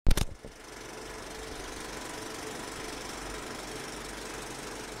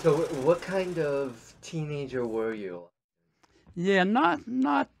So what kind of teenager were you? Yeah,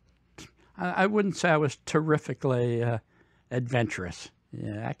 I wouldn't say I was terrifically adventurous.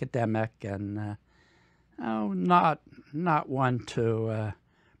 Yeah, academic and not one to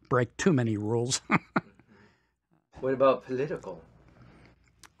break too many rules. What about political?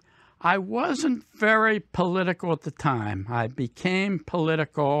 I wasn't very political at the time. I became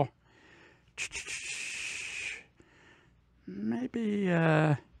political maybe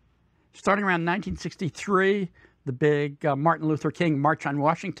starting around 1963, the big Martin Luther King March on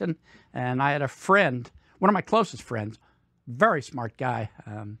Washington. And I had a friend, one of my closest friends, very smart guy,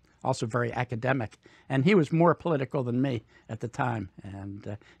 also very academic. And he was more political than me at the time.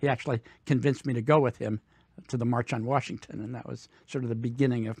 And he actually convinced me to go with him to the March on Washington. And that was sort of the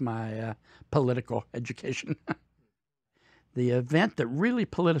beginning of my political education. The event that really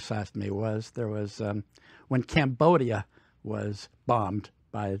politicized me was when Cambodia was bombed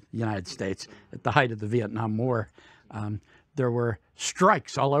by the United States at the height of the Vietnam War. There were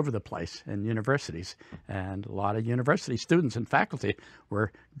strikes all over the place in universities, and a lot of university students and faculty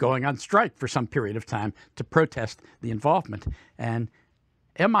were going on strike for some period of time to protest the involvement. And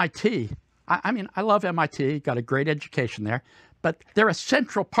MIT, I mean, I love MIT, got a great education there, but they're a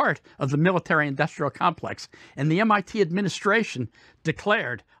central part of the military-industrial complex. And the MIT administration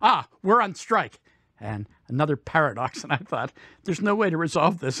declared, we're on strike. And another paradox, and I thought, there's no way to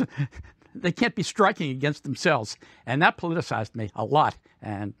resolve this. They can't be striking against themselves. And that politicized me a lot.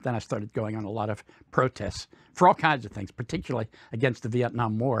 And then I started going on a lot of protests for all kinds of things, particularly against the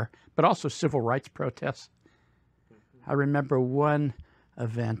Vietnam War, but also civil rights protests. I remember one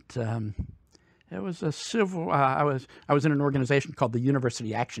event. It was a civil, I was in an organization called the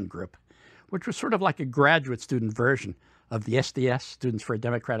University Action Group, which was sort of like a graduate student version of the SDS, Students for a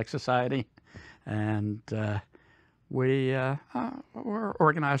Democratic Society. And we were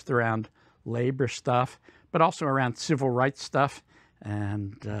organized around labor stuff, but also around civil rights stuff.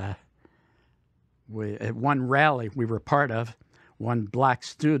 And at one rally we were part of, one black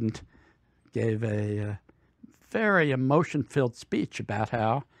student gave a very emotion-filled speech about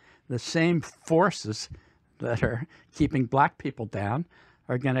how the same forces that are keeping black people down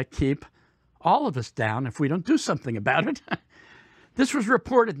are going to keep all of us down if we don't do something about it. This was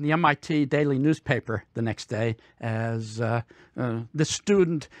reported in the MIT daily newspaper the next day as the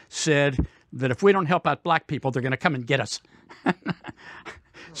student said that if we don't help out black people, they're going to come and get us.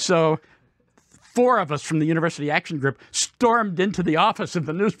 So 4 of us from the University Action Group stormed into the office of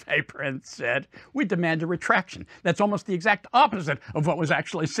the newspaper and said, we demand a retraction. That's almost the exact opposite of what was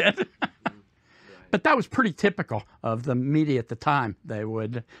actually said. But that was pretty typical of the media at the time. They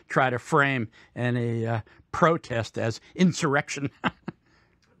would try to frame any protest as insurrection.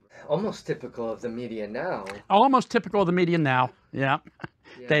 Almost typical of the media now. Almost typical of the media now, yeah.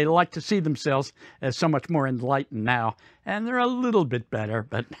 They like to see themselves as so much more enlightened now. And they're a little bit better,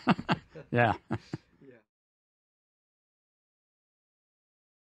 but yeah.